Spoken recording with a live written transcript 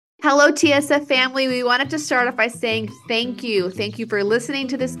Hello, TSF family. We wanted to start off by saying thank you. Thank you for listening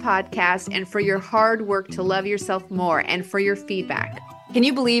to this podcast and for your hard work to love yourself more and for your feedback. Can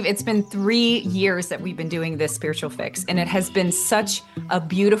you believe it's been 3 years that we've been doing this spiritual fix, and it has been such a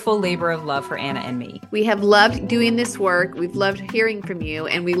beautiful labor of love for Anna and me. We have loved doing this work. We've loved hearing from you,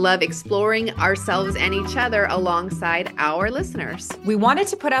 and we love exploring ourselves and each other alongside our listeners. We wanted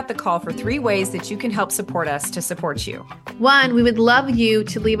to put out the call for 3 ways that you can help support us to support you. 1, we would love you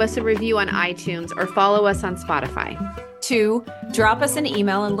to leave us a review on iTunes or follow us on Spotify. 2, drop us an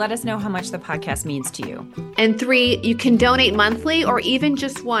email and let us know how much the podcast means to you. And 3, you can donate monthly or even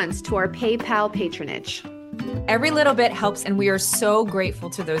just once to our PayPal patronage. Every little bit helps, and we are so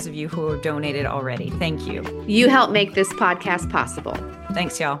grateful to those of you who have donated already. Thank you. You help make this podcast possible.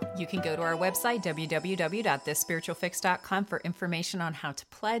 Thanks, y'all. You can go to our website, www.thisspiritualfix.com, for information on how to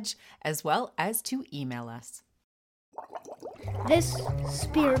pledge, as well as to email us. This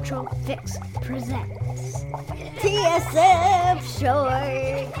Spiritual Fix presents TSF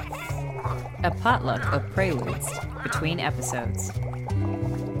Shorts, A potluck of preludes between episodes.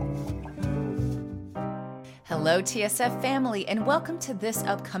 Hello, TSF family, and welcome to this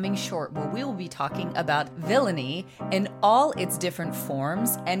upcoming short where we will be talking about villainy in all its different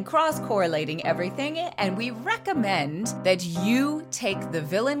forms and cross-correlating everything. And we recommend that you take the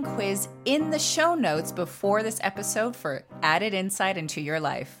villain quiz in the show notes before this episode for added insight into your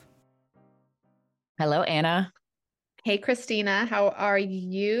life. Hello, Anna. Hey, Christina, how are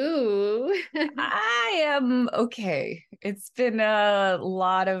you? I am okay. It's been a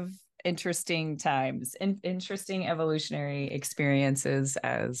lot of interesting times and interesting evolutionary experiences,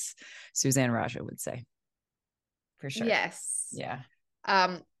 as Suzanne Raja would say. For sure. Yes. Yeah.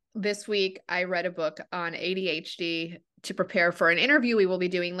 This week I read a book on ADHD to prepare for an interview we will be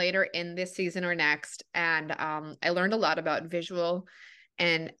doing later in this season or next. And I learned a lot about visual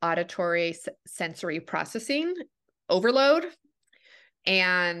and auditory sensory processing overload.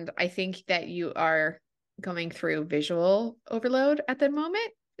 And I think that you are going through visual overload at the moment.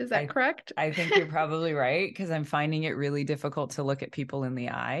 Is that correct? I think you're probably right, because I'm finding it really difficult to look at people in the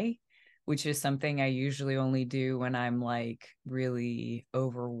eye, which is something I usually only do when I'm like really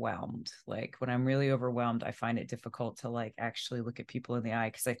overwhelmed. Like when I'm really overwhelmed, I find it difficult to like actually look at people in the eye,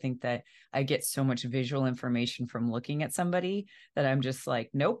 because I think that I get so much visual information from looking at somebody that I'm just like,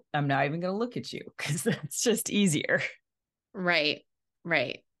 nope, I'm not even going to look at you, because that's just easier. Right.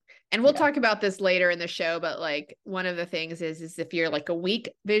 And we'll talk about this later in the show, but like one of the things is if you're like a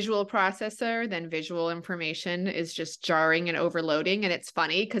weak visual processor, then visual information is just jarring and overloading. And it's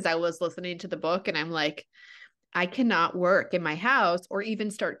funny because I was listening to the book and I'm like, I cannot work in my house or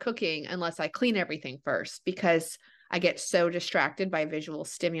even start cooking unless I clean everything first, because I get so distracted by visual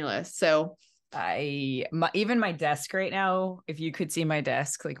stimulus. So even my desk right now, if you could see my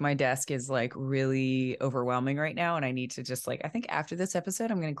desk, like my desk is like really overwhelming right now. And I need to just like, I think after this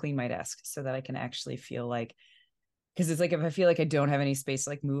episode, I'm going to clean my desk so that I can actually feel like, because it's like, if I feel like I don't have any space to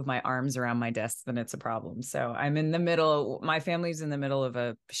like move my arms around my desk, then it's a problem. So I'm in the middle, my family's in the middle of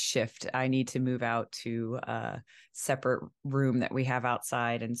a shift. I need to move out to a separate room that we have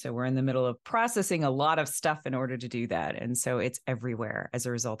outside. And so we're in the middle of processing a lot of stuff in order to do that. And so it's everywhere as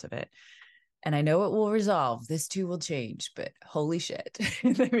a result of it. And I know it will resolve. This too will change, but holy shit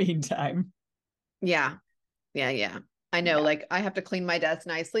in the meantime. Yeah. I know, like I have to clean my desk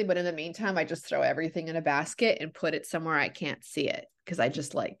nicely, but in the meantime, I just throw everything in a basket and put it somewhere I can't see it because I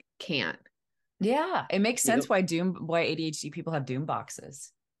just like can't. Yeah. It makes sense why ADHD people have doom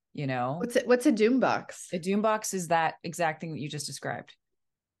boxes, you know? What's a doom box? A doom box is that exact thing that you just described.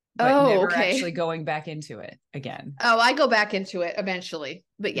 But never actually going back into it again. Oh, I go back into it eventually,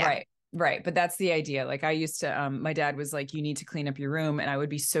 but yeah. Right. But that's the idea. Like I used to, my dad was like, you need to clean up your room. And I would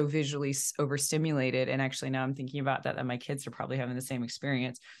be so visually overstimulated. And actually now I'm thinking about that my kids are probably having the same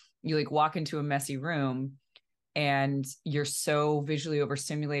experience. You like walk into a messy room and you're so visually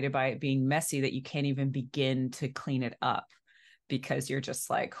overstimulated by it being messy that you can't even begin to clean it up, because you're just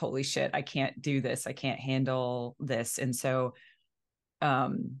like, holy shit, I can't do this. I can't handle this. And so,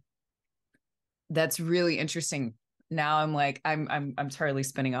 that's really interesting. Now I'm like, I'm totally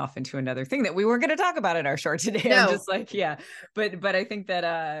spinning off into another thing that we weren't going to talk about in our short today. No. I'm just like, yeah, but I think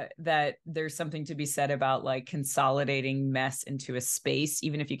that there's something to be said about like consolidating mess into a space,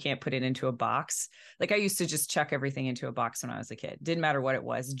 even if you can't put it into a box. Like I used to just chuck everything into a box when I was a kid. Didn't matter what it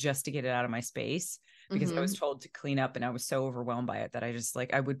was, just to get it out of my space, because I was told to clean up, and I was so overwhelmed by it that I just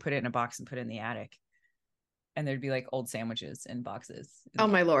like, I would put it in a box and put it in the attic, and there'd be like old sandwiches in boxes. Oh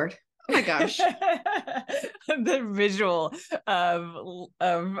my Lord. Oh my gosh. The visual of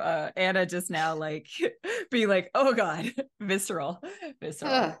Anna just now like being like, oh God, visceral.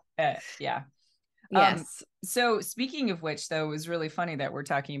 Yeah. Yes. So speaking of which, though, it was really funny that we're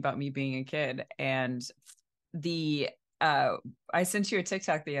talking about me being a kid, and the I sent you a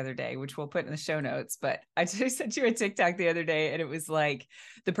TikTok the other day, which we'll put in the show notes, but I just sent you a TikTok the other day, and it was like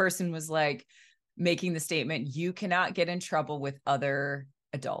the person was like making the statement, you cannot get in trouble with other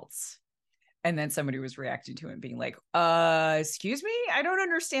adults. And then somebody was reacting to it being like, excuse me, I don't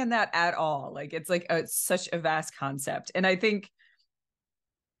understand that at all. Like, it's like such a vast concept. And I think,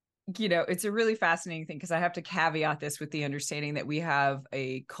 it's a really fascinating thing, because I have to caveat this with the understanding that we have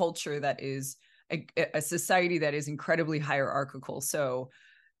a culture that is a society that is incredibly hierarchical. So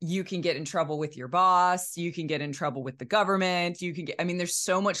you can get in trouble with your boss, you can get in trouble with the government, there's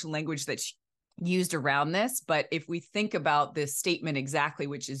so much language that's used around this. But if we think about this statement exactly,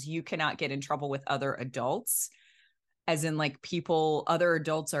 which is you cannot get in trouble with other adults, as in like other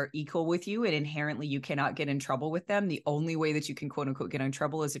adults are equal with you and inherently you cannot get in trouble with them. The only way that you can quote unquote get in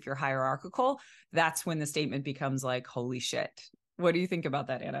trouble is if you're hierarchical. That's when the statement becomes like, holy shit. What do you think about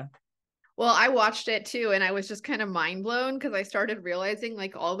that, Anna? Well, I watched it too, and I was just kind of mind blown because I started realizing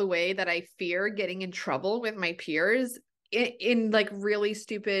like all the way that I fear getting in trouble with my peers in like really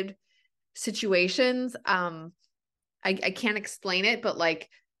stupid situations. I can't explain it, but like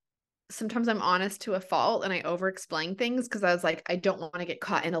sometimes I'm honest to a fault and I over explain things because I was like, I don't want to get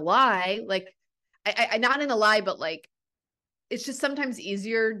caught in a lie. Like I not in a lie, but like it's just sometimes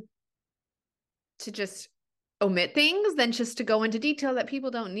easier to just omit things than just to go into detail that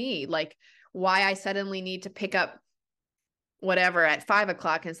people don't need. Like why I suddenly need to pick up whatever at 5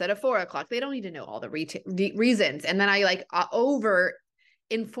 o'clock instead of 4 o'clock. They don't need to know all the reasons. And then I like over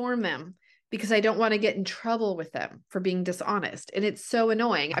inform them because I don't want to get in trouble with them for being dishonest. And it's so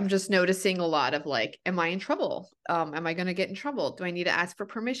annoying. I'm just noticing a lot of like, am I in trouble? Am I going to get in trouble? Do I need to ask for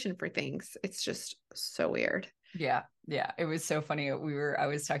permission for things? It's just so weird. Yeah. Yeah. It was so funny. I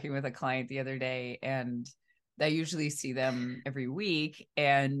was talking with a client the other day, and I usually see them every week.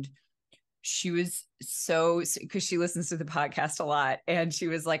 And she was because she listens to the podcast a lot. And she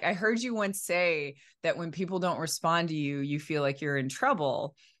was like, I heard you once say that when people don't respond to you, you feel like you're in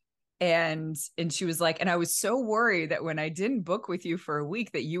trouble. And she was like, and I was so worried that when I didn't book with you for a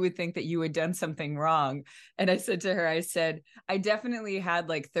week, that you would think that you had done something wrong. And I said to her, I said, I definitely had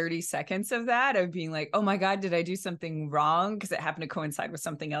like 30 seconds of that, of being like, oh my God, did I do something wrong? Because it happened to coincide with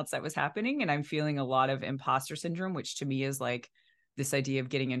something else that was happening. And I'm feeling a lot of imposter syndrome, which to me is like this idea of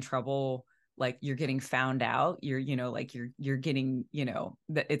getting in trouble, like you're getting found out, like you're getting,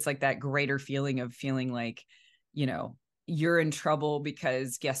 it's like that greater feeling of feeling like, you're in trouble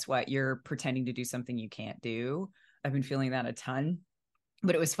because guess what? You're pretending to do something you can't do. I've been feeling that a ton.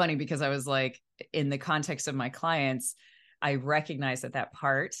 But it was funny because I was like, in the context of my clients, I recognize that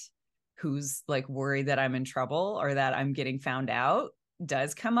part who's like worried that I'm in trouble or that I'm getting found out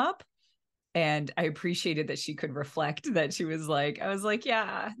does come up. And I appreciated that she could reflect that. She was like, I was like,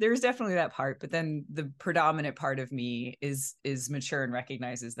 yeah, there's definitely that part. But then the predominant part of me is mature and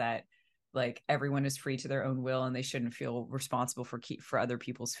recognizes that like everyone is free to their own will and they shouldn't feel responsible for other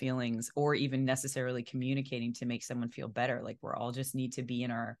people's feelings or even necessarily communicating to make someone feel better. Like we're all just need to be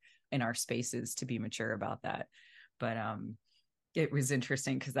in our spaces to be mature about that. But it was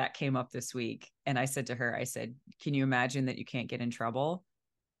interesting because that came up this week. And I said to her, I said, can you imagine that you can't get in trouble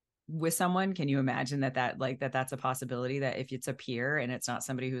with someone? Can you imagine that's a possibility, that if it's a peer and it's not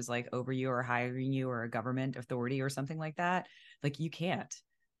somebody who's like over you or hiring you or a government authority or something like that, like you can't.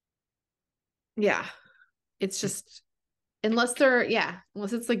 Yeah. It's just, unless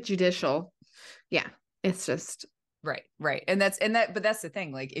it's like judicial. Yeah. It's just. Right. But that's the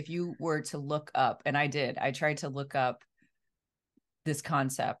thing. Like if you were to look up, and I tried to look up this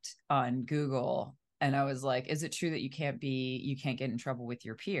concept on Google, and I was like, is it true that you can't get in trouble with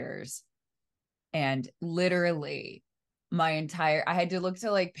your peers? And literally I had to look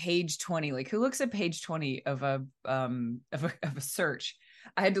to like page 20, like who looks at page 20 of a search?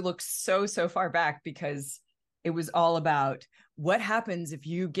 I had to look so far back because it was all about what happens if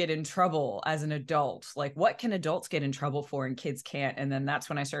you get in trouble as an adult. Like what can adults get in trouble for and kids can't? And then that's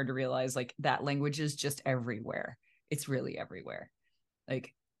when I started to realize like that language is just everywhere. It's really everywhere.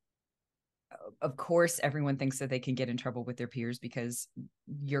 Like, of course, everyone thinks that they can get in trouble with their peers because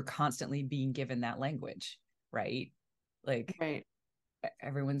you're constantly being given that language, right? Like right.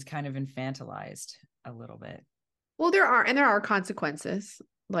 Everyone's kind of infantilized a little bit. Well, there are consequences.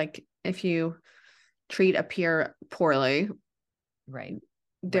 Like if you treat a peer poorly, right,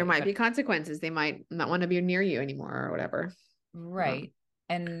 there might be consequences. They might not want to be near you anymore or whatever. Right.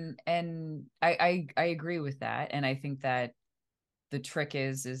 And I agree with that. And I think that the trick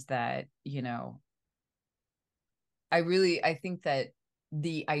is that, I think that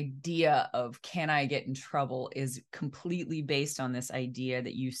the idea of can I get in trouble is completely based on this idea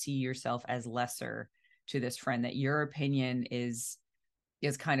that you see yourself as lesser to this friend, that your opinion is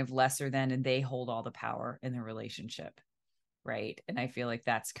kind of lesser than, and they hold all the power in the relationship. Right. And I feel like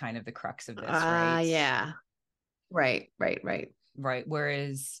that's kind of the crux of this, right? Yeah. Right. Right.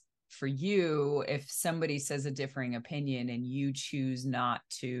 Whereas for you, if somebody says a differing opinion and you choose not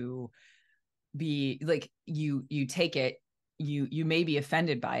to be like, you take it, you may be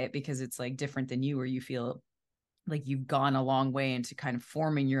offended by it because it's like different than you, or you feel like you've gone a long way into kind of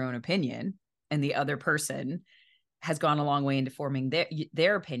forming your own opinion, and the other person has gone a long way into forming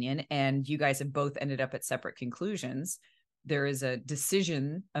their opinion, and you guys have both ended up at separate conclusions. There is a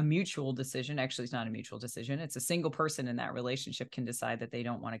decision, a mutual decision. Actually, it's not a mutual decision. It's a single person in that relationship can decide that they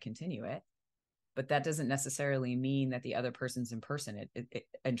don't want to continue it. But that doesn't necessarily mean that the other person's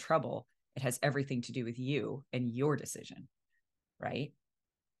in trouble. It has everything to do with you and your decision, right?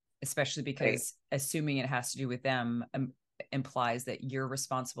 Especially because assuming it has to do with them implies that you're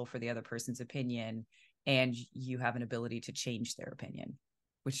responsible for the other person's opinion and you have an ability to change their opinion,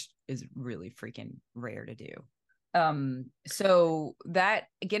 which is really freaking rare to do. So that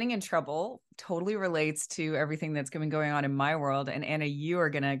getting in trouble totally relates to everything that's been going on in my world. And Anna, you are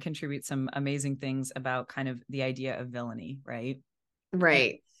going to contribute some amazing things about kind of the idea of villainy, right?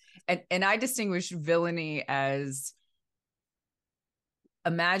 Right. And I distinguish villainy as,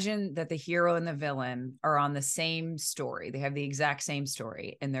 imagine that the hero and the villain are on the same story. They have the exact same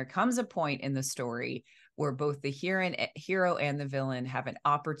story. And there comes a point in the story where both the hero and the villain have an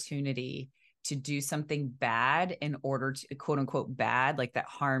opportunity to do something bad in order to, quote unquote, bad, like that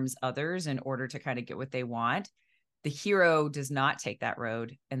harms others, in order to kind of get what they want. The hero does not take that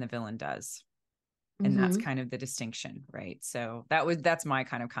road and the villain does. And that's kind of the distinction, right? So that's my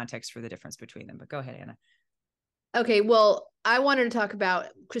kind of context for the difference between them. But go ahead, Anna. Okay, well, I wanted to talk about,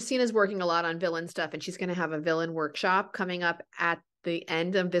 Christina's working a lot on villain stuff, and she's going to have a villain workshop coming up at the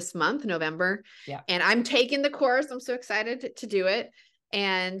end of this month, November. Yeah. And I'm taking the course. I'm so excited to do it.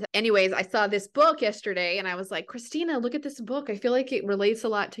 And anyways, I saw this book yesterday and I was like, Christina, look at this book. I feel like it relates a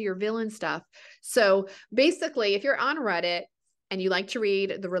lot to your villain stuff. So basically, if you're on Reddit and you like to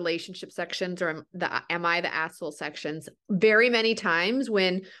read the relationship sections or the am I the asshole sections, very many times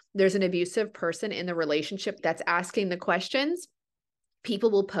when there's an abusive person in the relationship that's asking the questions,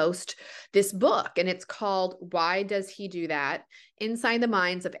 people will post this book, and it's called Why Does He Do That? Inside the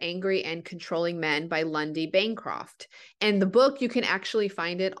Minds of Angry and Controlling Men by Lundy Bancroft. And the book, you can actually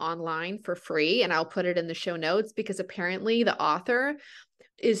find it online for free, and I'll put it in the show notes, because apparently the author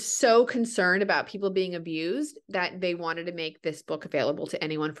is so concerned about people being abused that they wanted to make this book available to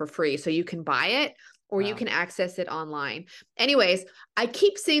anyone for free. So you can buy it or you can access it online. Anyways, I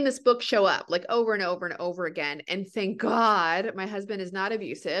keep seeing this book show up like over and over and over again. And thank God my husband is not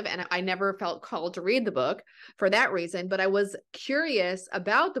abusive, and I never felt called to read the book for that reason. But I was curious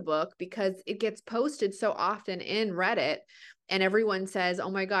about the book because it gets posted so often in Reddit, and everyone says,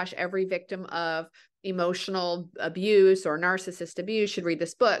 oh my gosh, every victim of emotional abuse or narcissist abuse should read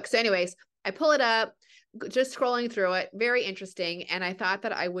this book. So anyways, I pull it up, just scrolling through it, very interesting. And I thought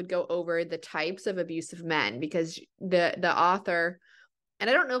that I would go over the types of abusive men, because the author,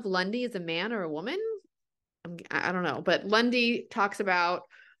 and I don't know if Lundy is a man or a woman, I don't know, but Lundy talks about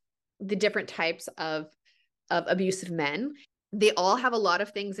the different types of abusive men. They all have a lot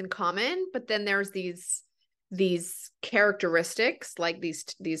of things in common, but then there's these characteristics, like these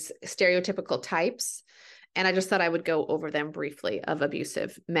stereotypical types. And I just thought I would go over them briefly of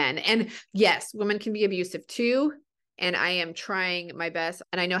abusive men. And yes, women can be abusive too. And I am trying my best.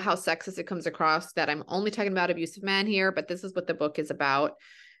 And I know how sexist it comes across that I'm only talking about abusive men here, but this is what the book is about.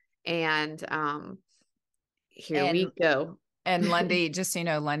 And we go. And Lundy, just so you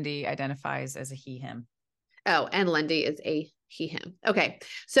know, Lundy identifies as a he, him. Oh, and Lundy is a he, him. Okay.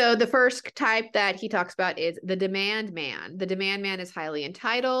 So the first type that he talks about is the demand man. The demand man is highly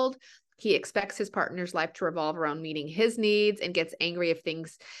entitled. He expects his partner's life to revolve around meeting his needs and gets angry if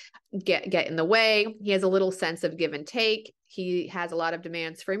things get in the way. He has a little sense of give and take. He has a lot of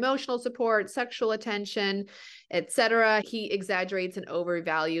demands for emotional support, sexual attention, etc. He exaggerates and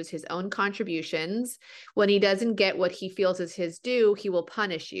overvalues his own contributions. When he doesn't get what he feels is his due, he will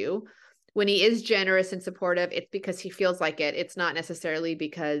punish you. When he is generous and supportive, it's because he feels like it. It's not necessarily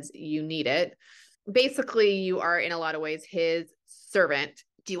because you need it. Basically, you are in a lot of ways his servant.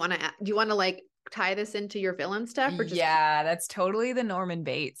 Do you want to like tie this into your villain stuff, or just? Yeah, that's totally the Norman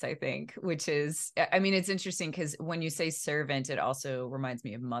Bates, I think, which is, I mean, it's interesting because when you say servant, it also reminds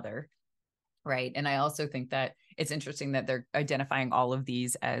me of mother. Right. And I also think that it's interesting that they're identifying all of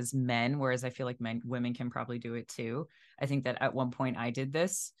these as men, whereas I feel like women can probably do it too. I think that at one point I did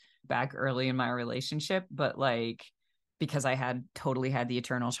this back early in my relationship, but like, because I had totally had the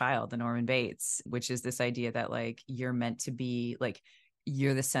eternal child, the Norman Bates, which is this idea that like you're meant to be like,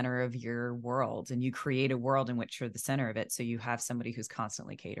 you're the center of your world and you create a world in which you're the center of it. So you have somebody who's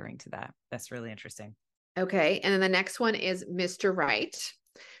constantly catering to that. That's really interesting. Okay. And then the next one is Mr. Right.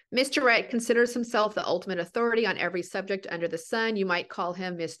 Mr. Right considers himself the ultimate authority on every subject under the sun. You might call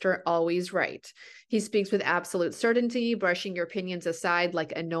him Mr. Always Right. He speaks with absolute certainty, brushing your opinions aside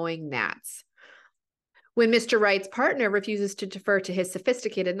like annoying gnats. When Mr. Right's partner refuses to defer to his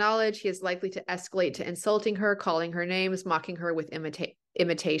sophisticated knowledge, he is likely to escalate to insulting her, calling her names, mocking her with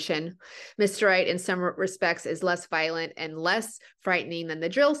imitation. Mr. Right, in some respects, is less violent and less frightening than the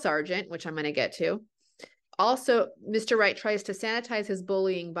drill sergeant, which I'm going to get to. Also, Mr. Right tries to sanitize his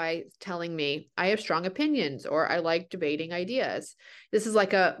bullying by telling me, I have strong opinions or I like debating ideas. This is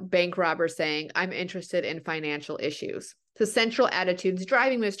like a bank robber saying, I'm interested in financial issues. The central attitudes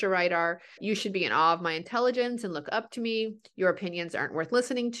driving Mr. Right are, you should be in awe of my intelligence and look up to me. Your opinions aren't worth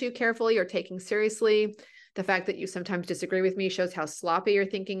listening to carefully or taking seriously. The fact that you sometimes disagree with me shows how sloppy your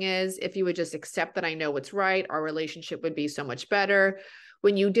thinking is. If you would just accept that I know what's right, our relationship would be so much better.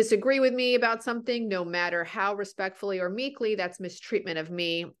 When you disagree with me about something, no matter how respectfully or meekly, that's mistreatment of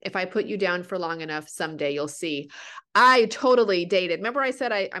me. If I put you down for long enough, someday you'll see. I totally dated. Remember I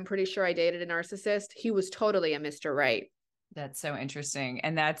said I'm pretty sure I dated a narcissist? He was totally a Mr. Right. That's so interesting.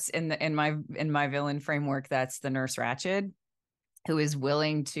 And that's in my villain framework, that's the Nurse Ratched, who is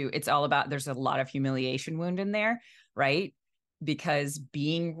willing to, it's all about, there's a lot of humiliation wound in there, right? Because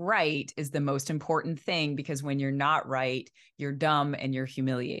being right is the most important thing, because when you're not right, you're dumb and you're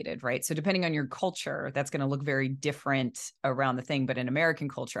humiliated, right? So depending on your culture, that's going to look very different around the thing. But in American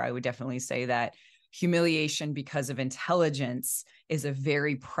culture, I would definitely say that humiliation because of intelligence is a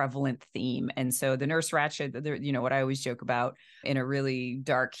very prevalent theme. And so the Nurse Ratched, you know, what I always joke about in a really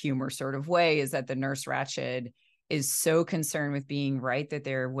dark humor sort of way is that the Nurse Ratched is so concerned with being right that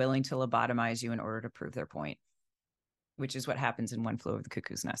they're willing to lobotomize you in order to prove their point, which is what happens in One Flew Over the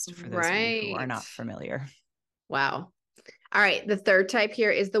Cuckoo's Nest, for those of you who are not familiar. Wow. All right. The third type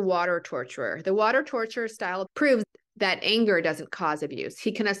here is the water torturer. The water torturer style proves that anger doesn't cause abuse.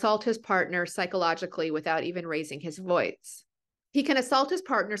 He can assault his partner psychologically without even raising his voice. He tends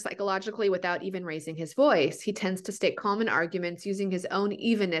to stay calm in arguments, using his own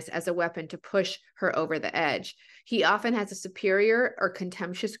evenness as a weapon to push her over the edge. He often has a superior or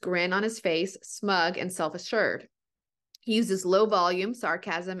contemptuous grin on his face, smug and self-assured. He uses low volume,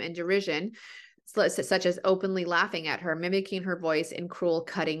 sarcasm, and derision, such as openly laughing at her, mimicking her voice in cruel,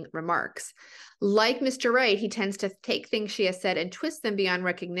 cutting remarks. Like Mr. Right, he tends to take things she has said and twist them beyond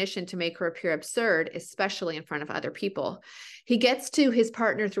recognition to make her appear absurd, especially in front of other people. He gets to his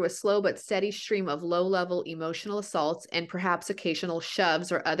partner through a slow but steady stream of low-level emotional assaults and perhaps occasional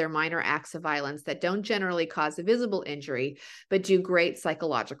shoves or other minor acts of violence that don't generally cause a visible injury, but do great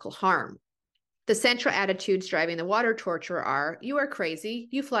psychological harm. The central attitudes driving the water torturer are, you are crazy,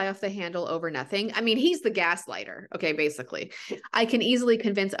 you fly off the handle over nothing. I mean, he's the gaslighter, okay, basically. I can easily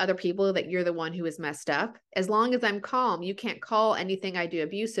convince other people that you're the one who is messed up. As long as I'm calm, you can't call anything I do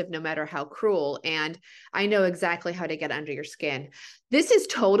abusive, no matter how cruel, and I know exactly how to get under your skin. This is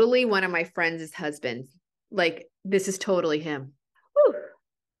totally one of my friends' husbands. Like, this is totally him. Whew.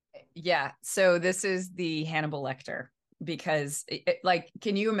 Yeah, so this is the Hannibal Lecter. Because like,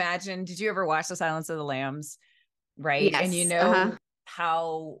 can you imagine, did you ever watch The Silence of the Lambs? Right. Yes. And you know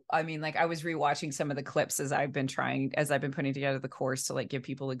how, I mean, like I was rewatching some of the clips as I've been putting together the course to like give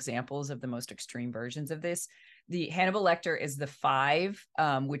people examples of the most extreme versions of this. The Hannibal Lecter is the 5,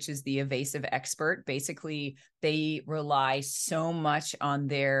 which is the evasive expert. Basically, they rely so much on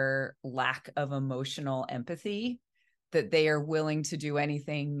their lack of emotional empathy that they are willing to do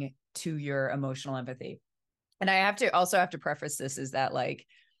anything to your emotional empathy. And I have to preface this is that like,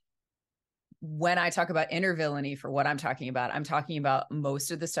 when I talk about inner villainy for what I'm talking about most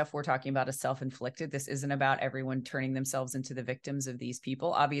of the stuff we're talking about is self-inflicted. This isn't about everyone turning themselves into the victims of these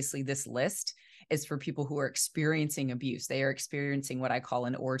people. Obviously, this list is for people who are experiencing abuse. They are experiencing what I call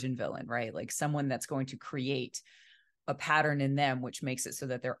an origin villain, right? Like someone that's going to create a pattern in them, which makes it so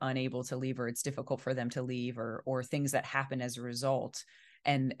that they're unable to leave, or it's difficult for them to leave, or things that happen as a result.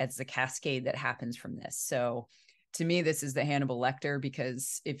 And it's the cascade that happens from this. So to me, this is the Hannibal Lecter,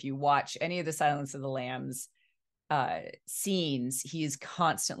 because if you watch any of the Silence of the Lambs scenes, he is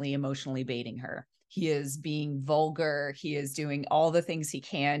constantly emotionally baiting her. He is being vulgar. He is doing all the things he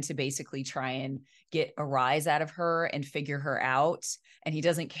can to basically try and get a rise out of her and figure her out. And he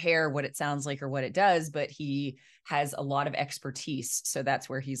doesn't care what it sounds like or what it does, but he has a lot of expertise. So that's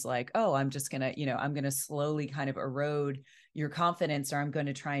where he's like, oh, I'm just going to, I'm going to slowly kind of erode your confidence, or I'm going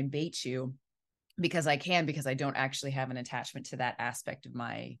to try and bait you because I don't actually have an attachment to that aspect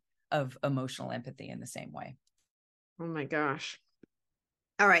of emotional empathy in the same way. Oh my gosh.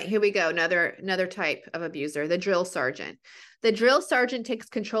 All right, here we go. Another type of abuser, the drill sergeant. The drill sergeant takes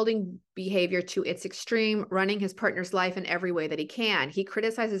controlling behavior to its extreme, running his partner's life in every way that he can. He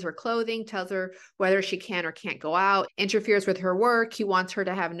criticizes her clothing, tells her whether she can or can't go out, interferes with her work. He wants her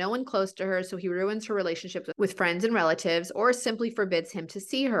to have no one close to her, so he ruins her relationships with friends and relatives, or simply forbids him to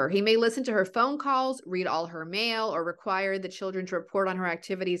see her. He may listen to her phone calls, read all her mail, or require the children to report on her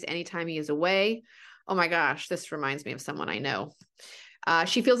activities anytime he is away. Oh my gosh, this reminds me of someone I know.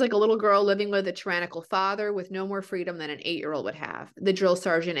 She feels like a little girl living with a tyrannical father with no more freedom than an 8-year-old would have. The drill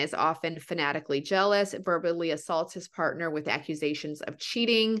sergeant is often fanatically jealous, verbally assaults his partner with accusations of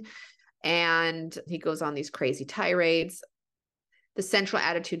cheating, and he goes on these crazy tirades. The central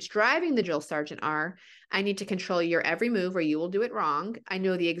attitudes driving the drill sergeant are, I need to control your every move or you will do it wrong. I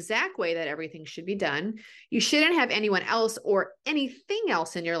know the exact way that everything should be done. You shouldn't have anyone else or anything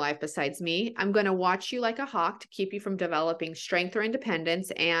else in your life besides me. I'm going to watch you like a hawk to keep you from developing strength or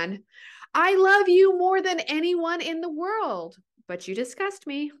independence. And I love you more than anyone in the world, but you disgust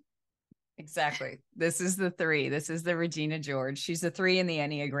me. Exactly. This is the 3. This is the Regina George. She's the 3 in the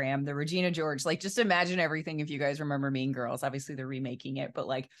Enneagram. The Regina George, like, just imagine everything. If you guys remember Mean Girls, obviously they're remaking it, but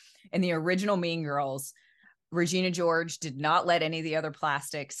like in the original Mean Girls, Regina George did not let any of the other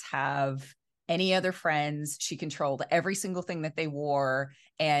plastics have any other friends. She controlled every single thing that they wore.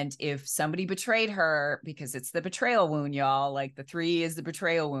 And if somebody betrayed her, because it's the betrayal wound, y'all, like the 3 is the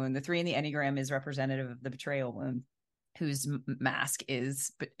betrayal wound. The 3 in the Enneagram is representative of the betrayal wound, whose mask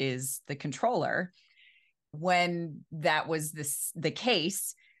is the controller. When that was the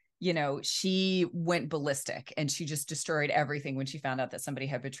case, she went ballistic and she just destroyed everything when she found out that somebody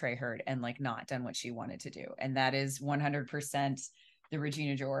had betrayed her and like not done what she wanted to do. And that is 100% the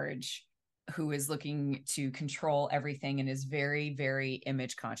Regina George, who is looking to control everything and is very, very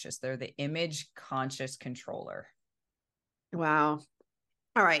image conscious. They're the image conscious controller. Wow.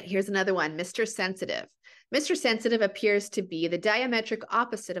 All right, here's another one, Mr. Sensitive. Mr. Sensitive appears to be the diametric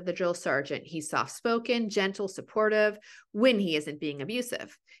opposite of the drill sergeant. He's soft-spoken, gentle, supportive when he isn't being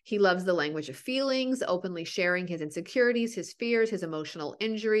abusive. He loves the language of feelings, openly sharing his insecurities, his fears, his emotional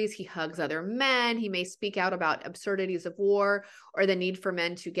injuries. He hugs other men. He may speak out about absurdities of war or the need for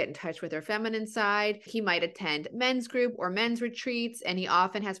men to get in touch with their feminine side. He might attend men's group or men's retreats, and he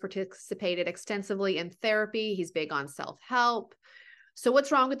often has participated extensively in therapy. He's big on self-help. So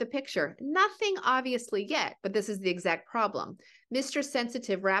what's wrong with the picture? Nothing obviously yet, but this is the exact problem. Mr.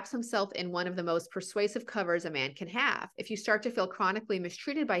 Sensitive wraps himself in one of the most persuasive covers a man can have. If you start to feel chronically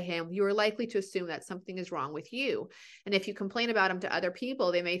mistreated by him, you are likely to assume that something is wrong with you. And if you complain about him to other people,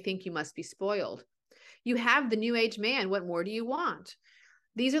 they may think you must be spoiled. You have the new age man. What more do you want?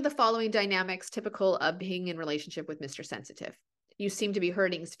 These are the following dynamics typical of being in relationship with Mr. Sensitive. You seem to be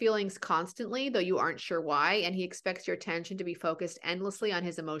hurting his feelings constantly, though you aren't sure why, and he expects your attention to be focused endlessly on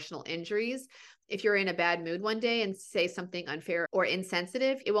his emotional injuries. If you're in a bad mood one day and say something unfair or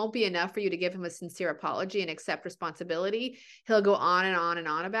insensitive, it won't be enough for you to give him a sincere apology and accept responsibility. He'll go on and on and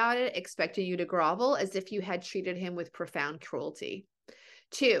on about it, expecting you to grovel as if you had treated him with profound cruelty.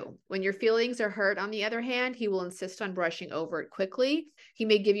 2, when your feelings are hurt, on the other hand, he will insist on brushing over it quickly. He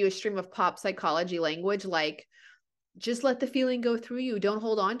may give you a stream of pop psychology language like, just let the feeling go through you. Don't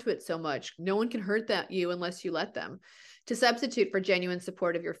hold on to it so much. No one can hurt you unless you let them. To substitute for genuine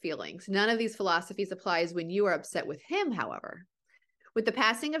support of your feelings. None of these philosophies applies when you are upset with him, however. With the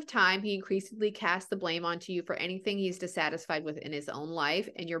passing of time, he increasingly casts the blame onto you for anything he's dissatisfied with in his own life,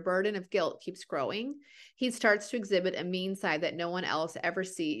 and your burden of guilt keeps growing. He starts to exhibit a mean side that no one else ever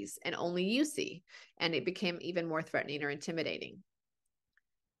sees, and only you see, and it became even more threatening or intimidating.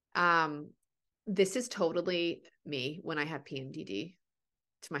 This is totally me when I have PMDD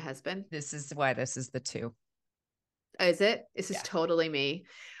to my husband. This is why this is the 2. Is it? This is totally me.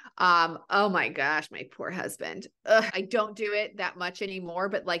 Oh my gosh, my poor husband. I don't do it that much anymore,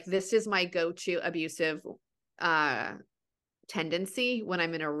 but like this is my go-to abusive tendency when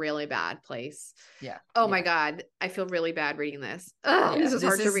I'm in a really bad place. Yeah. Oh my God. I feel really bad reading this. This is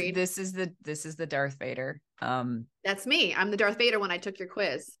hard to read. This is the Darth Vader. That's me. I'm the Darth Vader when I took your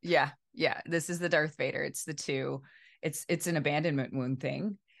quiz. Yeah. This is the Darth Vader. It's the 2. It's an abandonment wound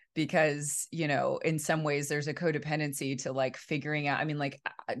thing. because, you know, in some ways there's a codependency to like figuring out, I mean, like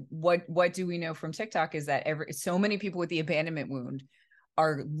what do we know from TikTok is that so many people with the abandonment wound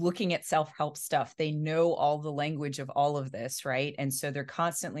are looking at self-help stuff. They know all the language of all of this, right? And so they're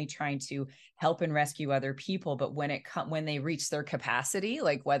constantly trying to help and rescue other people. But when they reach their capacity,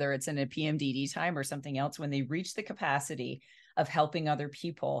 like whether it's in a PMDD time or something else, when they reach the capacity of helping other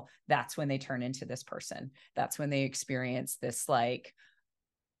people, that's when they turn into this person. That's when they experience this like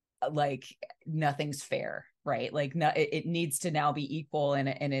nothing's fair, right? Like it needs to now be equal. And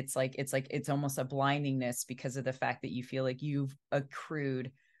it's almost a blindingness because of the fact that you feel like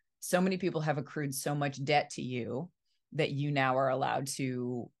so many people have accrued so much debt to you that you now are allowed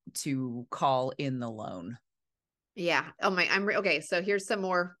to call in the loan. Yeah. Oh my, okay. So here's some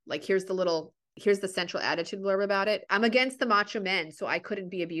more, like, here's the central attitude blurb about it. I'm against the macho men, so I couldn't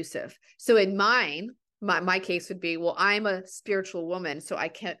be abusive. So in my case would be, well, I'm a spiritual woman, so I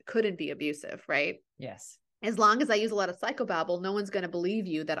couldn't be abusive, right? Yes. As long as I use a lot of psychobabble, no one's going to believe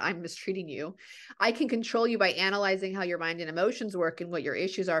you that I'm mistreating you. I can control you by analyzing how your mind and emotions work and what your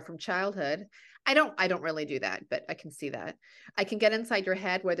issues are from childhood. I don't really do that, but I can see that. I can get inside your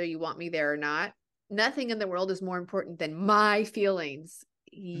head, whether you want me there or not. Nothing in the world is more important than my feelings.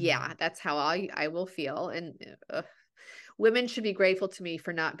 Yeah, that's how I will feel. And women should be grateful to me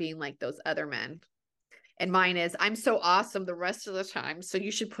for not being like those other men. And mine is, I'm so awesome the rest of the time, so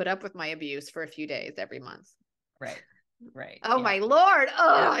you should put up with my abuse for a few days every month. Right. Right. Oh yeah. my Lord.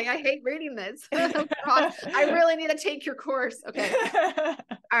 Oh, yeah. I hate reading this. Oh, God. I really need to take your course. Okay.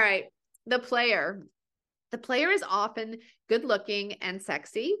 All right. The player. The player is often good looking and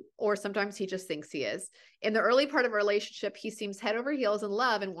sexy, or sometimes he just thinks he is. In the early part of a relationship, he seems head over heels in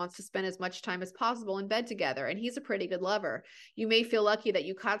love and wants to spend as much time as possible in bed together. And he's a pretty good lover. You may feel lucky that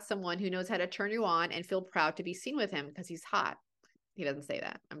you caught someone who knows how to turn you on and feel proud to be seen with him because he's hot. He doesn't say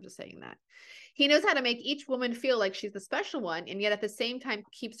that. I'm just saying that. He knows how to make each woman feel like she's the special one, and yet at the same time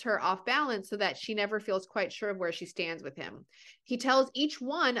keeps her off balance so that she never feels quite sure of where she stands with him. He tells each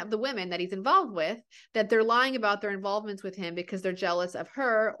one of the women that he's involved with that they're lying about their involvements with him because they're jealous of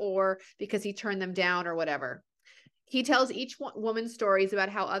her or because he turned them down or whatever. He tells each woman stories about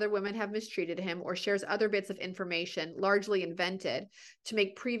how other women have mistreated him or shares other bits of information, largely invented, to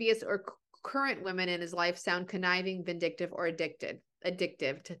make previous or current women in his life sound conniving, vindictive, or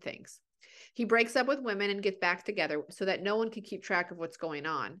addictive to things. He breaks up with women and gets back together so that no one can keep track of what's going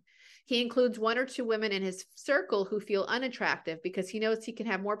on. He includes one or two women in his circle who feel unattractive because he knows he can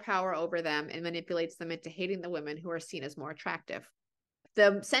have more power over them and manipulates them into hating the women who are seen as more attractive.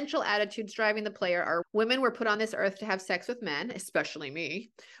 The central attitudes driving the player are women were put on this earth to have sex with men, especially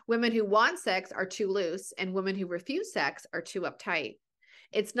me. Women who want sex are too loose, and women who refuse sex are too uptight.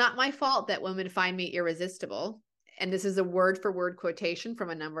 It's not my fault that women find me irresistible. And this is a word for word quotation from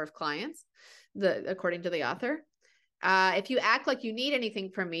a number of clients, according to the author. If you act like you need anything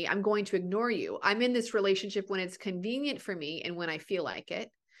from me, I'm going to ignore you. I'm in this relationship when it's convenient for me and when I feel like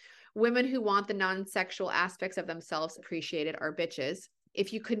it. Women who want the non-sexual aspects of themselves appreciated are bitches.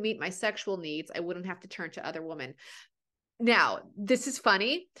 If you could meet my sexual needs, I wouldn't have to turn to other women. Now, this is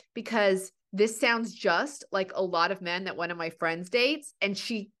funny because this sounds just like a lot of men that one of my friends dates, and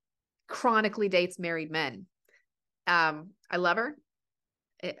she chronically dates married men. I love her.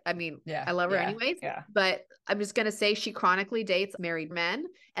 I love her anyways, but I'm just going to say she chronically dates married men.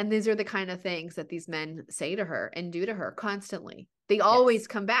 And these are the kind of things that these men say to her and do to her constantly. They always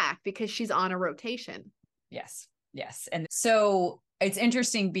come back because she's on a rotation. Yes. Yes. And so it's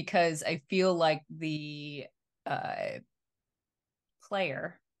interesting because I feel like the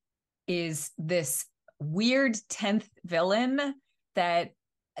player is this weird 10th villain that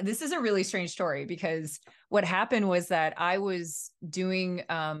this is a really strange story because what happened was that I was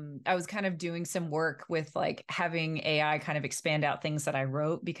kind of doing some work with like having AI kind of expand out things that I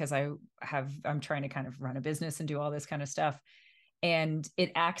wrote because I'm trying to kind of run a business and do all this kind of stuff. And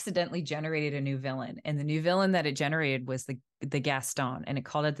it accidentally generated a new villain. And the new villain that it generated was the Gaston, and it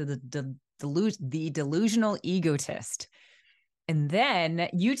called it the delusional egotist. And then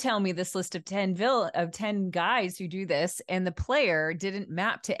you tell me this list of 10 guys who do this, and the player didn't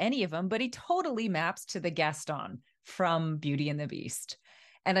map to any of them, but he totally maps to the Gaston from Beauty and the Beast.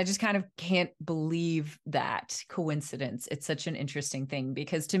 And I just kind of can't believe that coincidence. It's such an interesting thing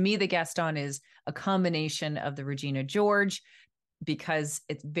because to me, the Gaston is a combination of the Regina George because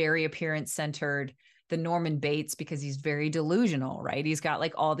it's very appearance centered, the Norman Bates because he's very delusional, right? He's got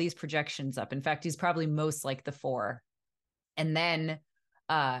like all these projections up. In fact, he's probably most like the four. And then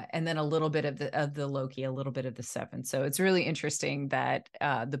and then a little bit of the Loki, a little bit of the Seven. So it's really interesting that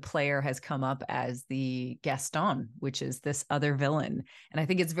the player has come up as the Gaston, which is this other villain. And I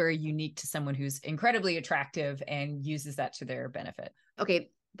think it's very unique to someone who's incredibly attractive and uses that to their benefit. Okay.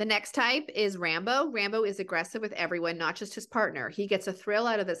 The next type is Rambo. Rambo is aggressive with everyone, not just his partner. He gets a thrill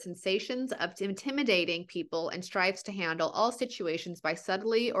out of the sensations of intimidating people and strives to handle all situations by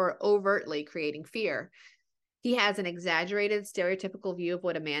subtly or overtly creating fear. He has an exaggerated, stereotypical view of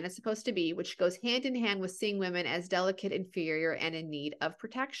what a man is supposed to be, which goes hand in hand with seeing women as delicate, inferior, and in need of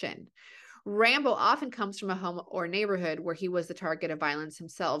protection. Rambo often comes from a home or neighborhood where he was the target of violence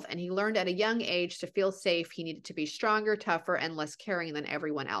himself, and he learned at a young age to feel safe. He needed to be stronger, tougher, and less caring than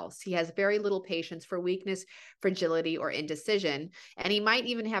everyone else. He has very little patience for weakness, fragility, or indecision, and he might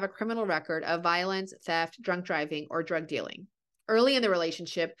even have a criminal record of violence, theft, drunk driving, or drug dealing. Early in the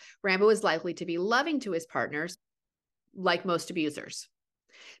relationship, Rambo is likely to be loving to his partners, like most abusers.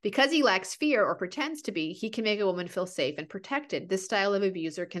 Because he lacks fear or pretends to be, he can make a woman feel safe and protected. This style of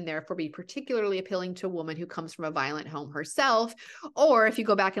abuser can therefore be particularly appealing to a woman who comes from a violent home herself, or if you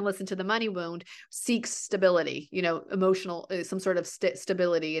go back and listen to The Money Wound, seeks stability, emotional, some sort of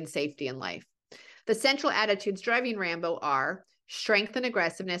stability and safety in life. The central attitudes driving Rambo are strength and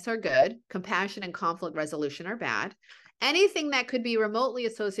aggressiveness are good, compassion and conflict resolution are bad. Anything that could be remotely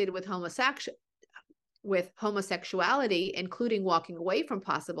associated with homosexuality, including walking away from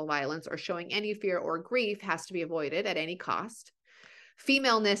possible violence or showing any fear or grief, has to be avoided at any cost.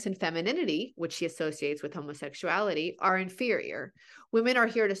 Femaleness and femininity, which he associates with homosexuality, are inferior. Women are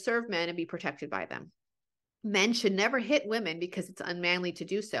here to serve men and be protected by them. Men should never hit women because it's unmanly to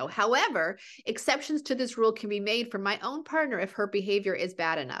do so. However, exceptions to this rule can be made for my own partner if her behavior is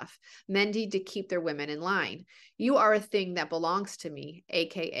bad enough. Men need to keep their women in line. You are a thing that belongs to me,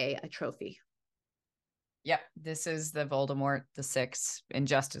 aka a trophy. Yep, this is the Voldemort, the 6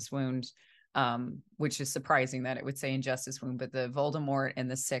 Injustice Wound, which is surprising that it would say Injustice Wound, but the Voldemort and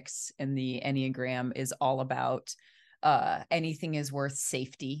the 6 in the Enneagram is all about anything is worth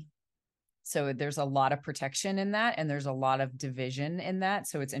safety. So there's a lot of protection in that, and there's a lot of division in that.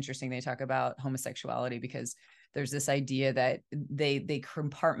 So it's interesting they talk about homosexuality because there's this idea that they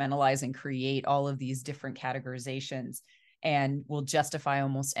compartmentalize and create all of these different categorizations and will justify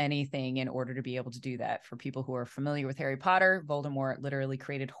almost anything in order to be able to do that. For people who are familiar with Harry Potter, Voldemort literally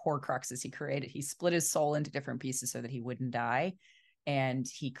created Horcruxes. He split his soul into different pieces so that he wouldn't die. And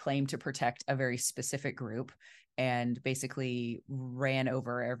he claimed to protect a very specific group and basically ran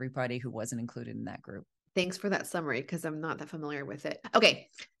over everybody who wasn't included in that group. Thanks for that summary because I'm not that familiar with it. Okay,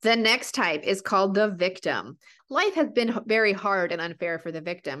 the next type is called the victim. Life has been very hard and unfair for the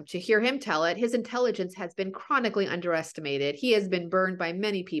victim. To hear him tell it, his intelligence has been chronically underestimated. He has been burned by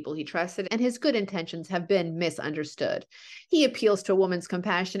many people he trusted, and his good intentions have been misunderstood. He appeals to a woman's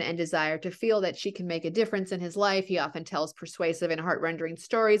compassion and desire to feel that she can make a difference in his life. He often tells persuasive and heart-rending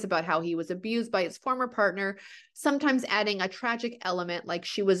stories about how he was abused by his former partner, sometimes adding a tragic element like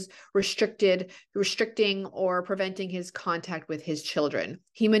she was restricting or preventing his contact with his children.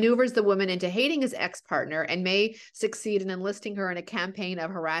 He maneuvers the woman into hating his ex-partner and may succeed in enlisting her in a campaign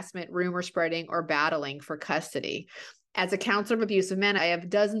of harassment, rumor spreading, or battling for custody. As a counselor of abusive men, I have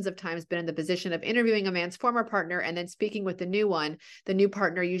dozens of times been in the position of interviewing a man's former partner and then speaking with the new one. The new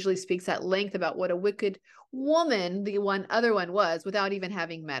partner usually speaks at length about what a wicked woman the other one was without even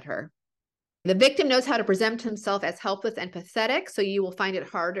having met her. The victim knows how to present himself as helpless and pathetic, so you will find it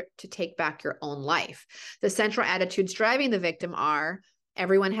hard to take back your own life. The central attitudes driving the victim are,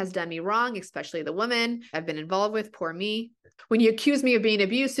 everyone has done me wrong, especially the woman I've been involved with, poor me. When you accuse me of being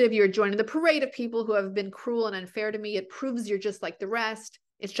abusive, you're joining the parade of people who have been cruel and unfair to me. It proves you're just like the rest.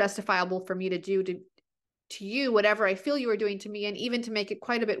 It's justifiable for me to do to you whatever I feel you are doing to me, and even to make it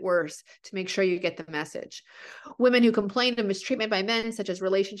quite a bit worse to make sure you get the message. Women who complain of mistreatment by men, such as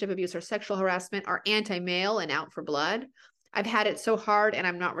relationship abuse or sexual harassment, are anti-male and out for blood. I've had it so hard and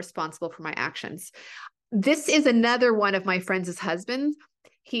I'm not responsible for my actions. This is another one of my friends' husbands.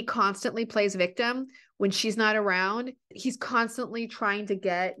 He constantly plays victim. When she's not around, he's constantly trying to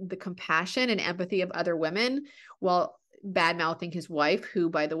get the compassion and empathy of other women while bad-mouthing his wife, who,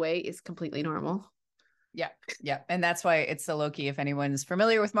 by the way, is completely normal. Yeah. And that's why it's the Loki. If anyone's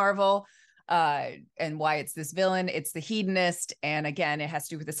familiar with Marvel and why it's this villain, it's the hedonist. And again, it has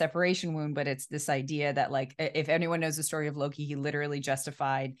to do with the separation wound, but it's this idea that, like, if anyone knows the story of Loki, he literally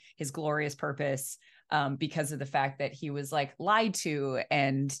justified his glorious purpose because of the fact that he was like lied to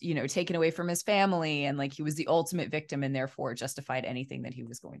and, taken away from his family. And like, he was the ultimate victim and therefore justified anything that he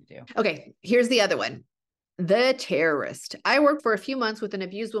was going to do. Okay, here's the other one. The terrorist. I worked for a few months with an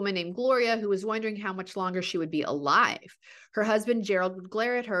abused woman named Gloria who was wondering how much longer she would be alive. Her husband, Gerald, would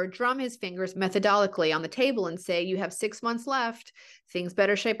glare at her, drum his fingers methodically on the table and say, "You have 6 months left. Things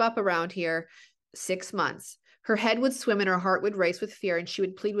better shape up around here." 6 months. Her head would swim and her heart would race with fear, and she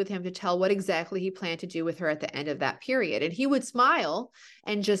would plead with him to tell what exactly he planned to do with her at the end of that period. And he would smile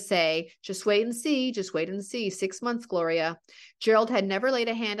and just say, "Just wait and see, just wait and see. 6 months, Gloria." Gerald had never laid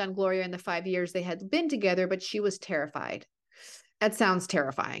a hand on Gloria in the 5 years they had been together, but she was terrified. That sounds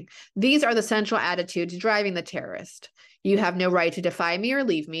terrifying. These are the central attitudes driving the terrorist. "You have no right to defy me or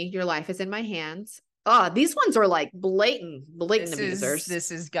leave me. Your life is in my hands." Oh, these ones are like blatant abusers. This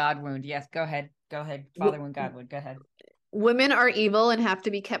is God wound. Yes, go ahead. Go ahead. Father wound, God wound. Go ahead. Women are evil and have to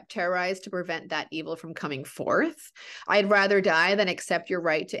be kept terrorized to prevent that evil from coming forth. "I'd rather die than accept your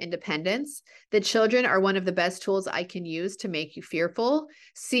right to independence. The children are one of the best tools I can use to make you fearful.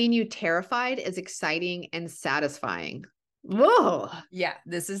 Seeing you terrified is exciting and satisfying." Whoa. Yeah,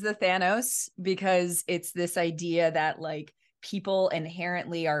 this is the Thanos, because it's this idea that like people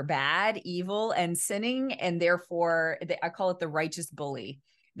inherently are bad, evil, and sinning, and therefore I call it the righteous bully.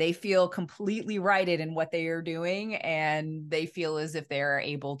 They feel completely righted in what they are doing, and they feel as if they're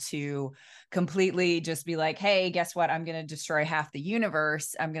able to completely just be like, "Hey, guess what? I'm going to destroy half the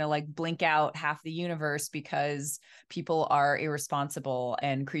universe. I'm going to like blink out half the universe because people are irresponsible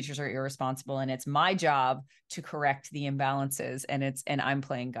and creatures are irresponsible. And it's my job to correct the imbalances. And I'm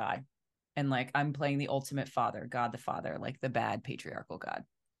playing God. And like, I'm playing the ultimate father, God the Father, like the bad patriarchal God."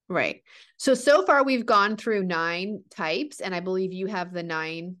 Right. So far we've gone through 9 types, and I believe you have the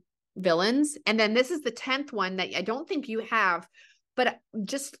 9 villains. And then this is the 10th one that I don't think you have, but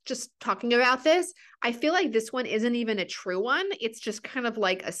just talking about this, I feel like this one isn't even a true one. It's just kind of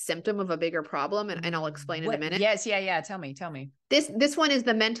like a symptom of a bigger problem. And I'll explain in a minute. Yes. Yeah. Tell me. This one is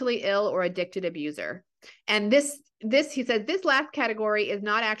the mentally ill or addicted abuser. And this he says this last category is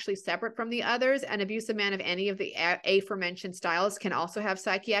not actually separate from the others. An abusive man of any of the aforementioned styles can also have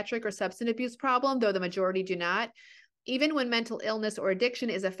psychiatric or substance abuse problem, though the majority do not. Even when mental illness or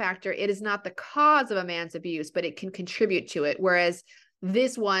addiction is a factor, it is not the cause of a man's abuse, but it can contribute to it. Whereas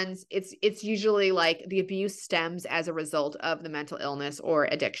this one's, it's usually like the abuse stems as a result of the mental illness or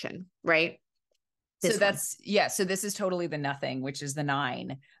addiction, right? So this is totally the nothing, which is the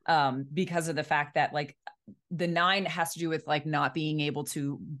 9, because of the fact that like the 9 has to do with like not being able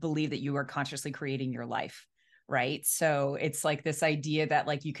to believe that you are consciously creating your life. Right. So it's like this idea that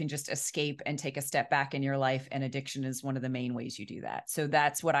like you can just escape and take a step back in your life. And addiction is one of the main ways you do that. So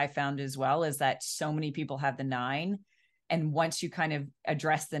that's what I found as well, is that so many people have the 9. And once you kind of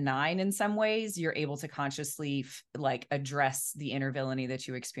address the 9 in some ways, you're able to consciously like address the inner villainy that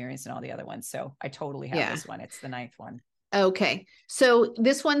you experience in all the other ones. So I totally have this one. It's the 9th one. Okay. So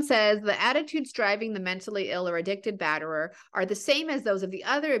this one says the attitudes driving the mentally ill or addicted batterer are the same as those of the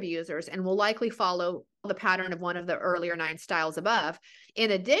other abusers and will likely follow the pattern of one of the earlier 9 styles above.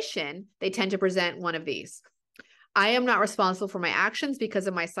 In addition, they tend to present one of these. "I am not responsible for my actions because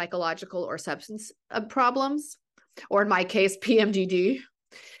of my psychological or substance problems," or in my case, PMDD.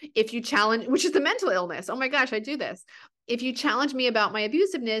 "If you challenge," which is the mental illness. Oh my gosh, I do this. "If you challenge me about my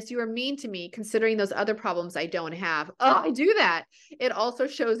abusiveness, you are mean to me, considering those other problems I don't have." Oh, I do that. "It also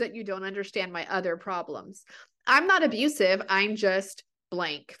shows that you don't understand my other problems. I'm not abusive. I'm just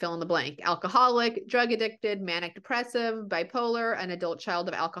blank, fill in the blank. Alcoholic, drug addicted, manic depressive, bipolar, an adult child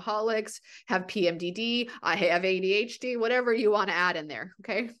of alcoholics, have PMDD, I have ADHD," whatever you want to add in there.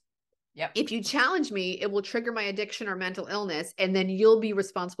 Okay. Yep. "If you challenge me, it will trigger my addiction or mental illness, and then you'll be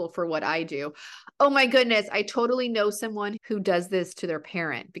responsible for what I do." Oh my goodness. I totally know someone who does this to their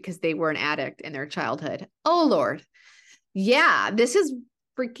parent because they were an addict in their childhood. Oh Lord. Yeah, this is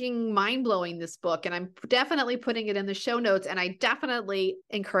freaking mind-blowing, this book, and I'm definitely putting it in the show notes. And I definitely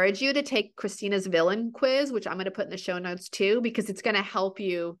encourage you to take Christina's villain quiz, which I'm going to put in the show notes too, because it's going to help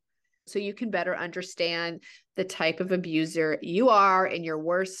you so you can better understand the type of abuser you are in your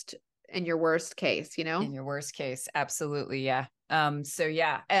worst case, you know? In your worst case. Absolutely. Yeah. Anna's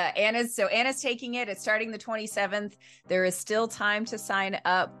taking it. It's starting the 27th. There is still time to sign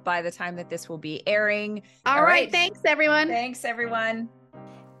up by the time that this will be airing. All right. Thanks, everyone. Thanks, everyone.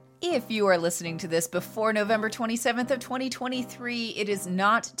 If you are listening to this before November 27th of 2023, it is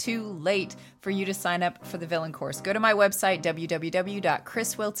not too late for you to sign up for the villain course. Go to my website,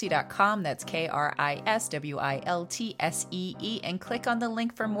 www.chriswiltsey.com. That's KRISWILTSEE, and click on the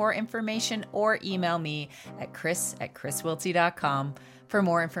link for more information, or email me at chris@chriswiltsey.com for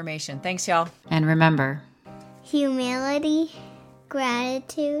more information. Thanks, y'all. And remember, humility,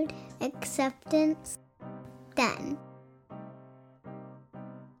 gratitude, acceptance, done.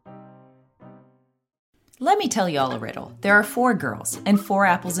 Let me tell y'all a riddle. There are 4 girls and 4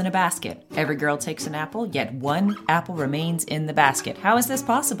 apples in a basket. Every girl takes an apple, yet 1 apple remains in the basket. How is this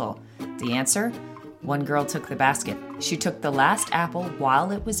possible? The answer? One girl took the basket. She took the last apple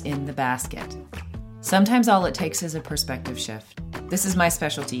while it was in the basket. Sometimes all it takes is a perspective shift. This is my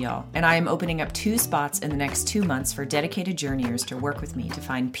specialty, y'all, and I am opening up 2 spots in the next 2 months for dedicated journeyers to work with me to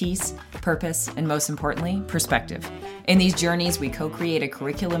find peace, purpose, and most importantly, perspective. In these journeys, we co-create a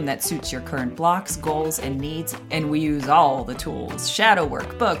curriculum that suits your current blocks, goals, and needs, and we use all the tools: shadow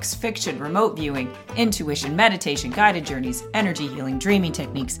work, books, fiction, remote viewing, intuition, meditation, guided journeys, energy healing, dreaming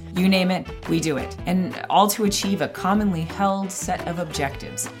techniques, you name it, we do it, and all to achieve a commonly held set of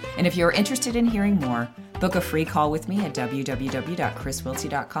objectives. And if you're interested in hearing more, book a free call with me at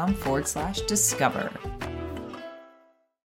www.chriswiltsey.com/discover.